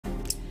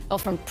Well,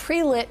 from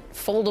pre-lit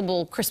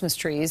foldable Christmas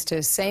trees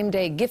to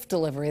same-day gift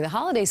delivery, the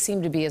holidays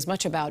seem to be as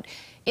much about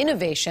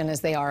innovation as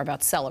they are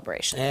about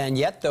celebration. And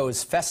yet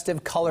those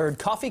festive colored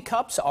coffee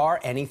cups are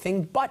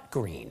anything but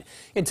green.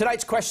 In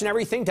tonight's Question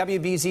Everything,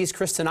 WBZ's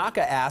Chris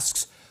Tanaka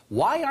asks,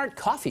 why aren't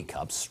coffee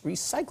cups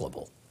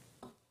recyclable?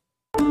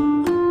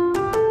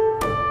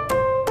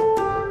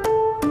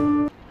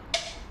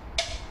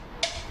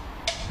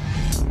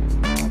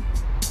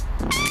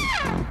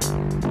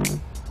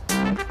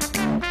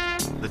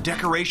 The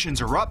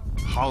decorations are up,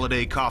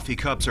 holiday coffee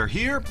cups are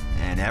here,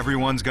 and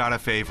everyone's got a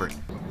favorite.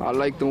 I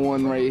like the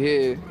one right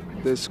here,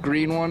 this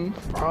green one.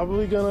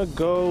 Probably gonna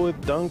go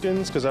with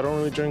Dunkin's because I don't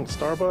really drink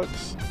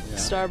Starbucks. Yeah.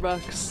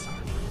 Starbucks.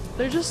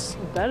 They're just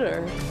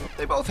better.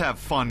 They both have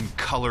fun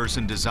colors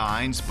and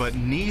designs, but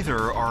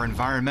neither are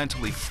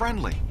environmentally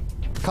friendly.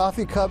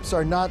 Coffee cups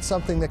are not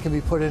something that can be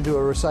put into a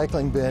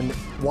recycling bin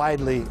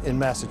widely in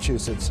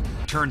Massachusetts.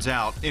 Turns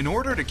out, in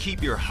order to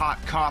keep your hot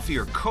coffee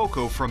or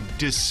cocoa from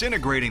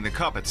disintegrating the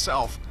cup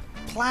itself,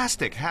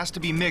 plastic has to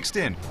be mixed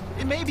in.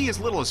 It may be as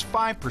little as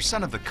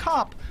 5% of the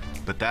cup,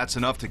 but that's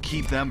enough to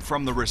keep them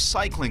from the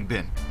recycling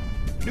bin.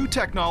 New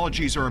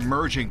technologies are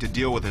emerging to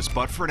deal with this,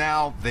 but for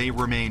now, they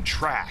remain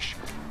trash.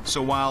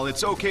 So while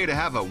it's okay to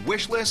have a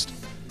wish list,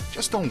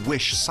 just don't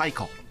wish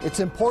cycle. It's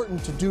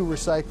important to do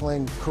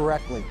recycling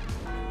correctly.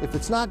 If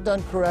it's not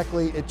done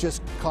correctly, it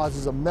just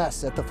causes a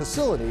mess at the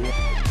facility.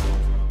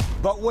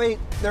 But wait,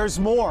 there's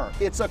more.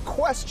 It's a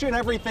question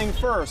everything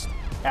first.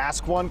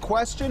 Ask one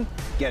question,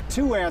 get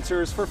 2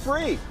 answers for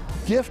free.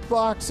 Gift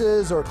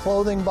boxes or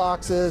clothing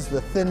boxes, the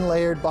thin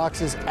layered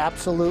boxes,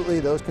 absolutely,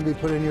 those can be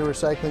put in your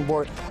recycling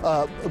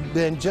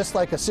bin just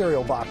like a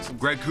cereal box.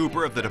 Greg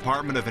Cooper of the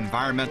Department of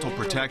Environmental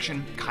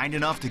Protection, kind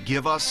enough to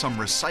give us some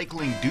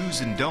recycling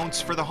do's and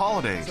don'ts for the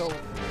holidays. So,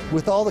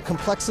 with all the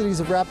complexities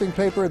of wrapping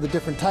paper, the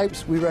different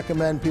types, we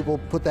recommend people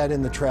put that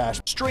in the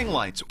trash. String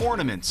lights,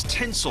 ornaments,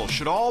 tinsel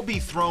should all be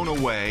thrown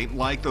away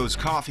like those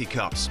coffee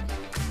cups.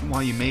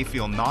 While you may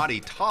feel naughty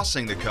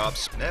tossing the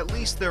cups, at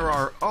least there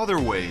are other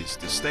ways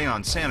to stay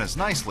on Santa's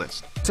nice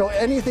list. So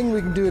anything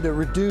we can do to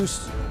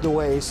reduce the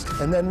waste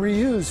and then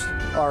reuse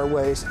our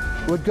waste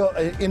would go,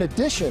 in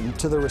addition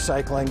to the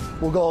recycling,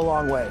 will go a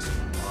long ways.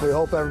 We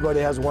hope everybody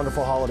has a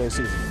wonderful holiday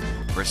season.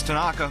 Chris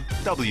Tanaka,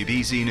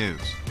 WBZ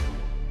News.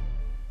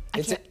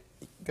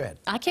 Go ahead.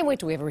 I can't wait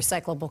till we have a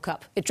recyclable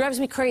cup. It drives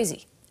me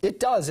crazy. It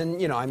does,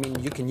 and you know, I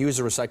mean, you can use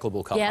a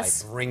recyclable cup by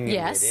bringing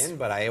it in,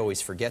 but I always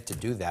forget to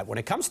do that. When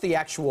it comes to the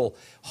actual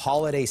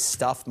holiday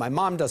stuff, my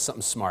mom does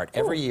something smart.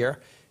 Every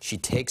year, she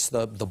takes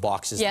the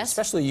boxes,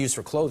 especially used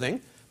for clothing,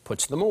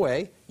 puts them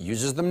away,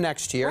 uses them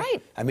next year.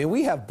 Right. I mean,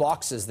 we have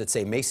boxes that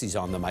say Macy's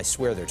on them. I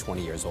swear they're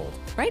 20 years old.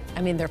 Right.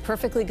 I mean, they're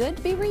perfectly good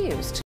to be reused.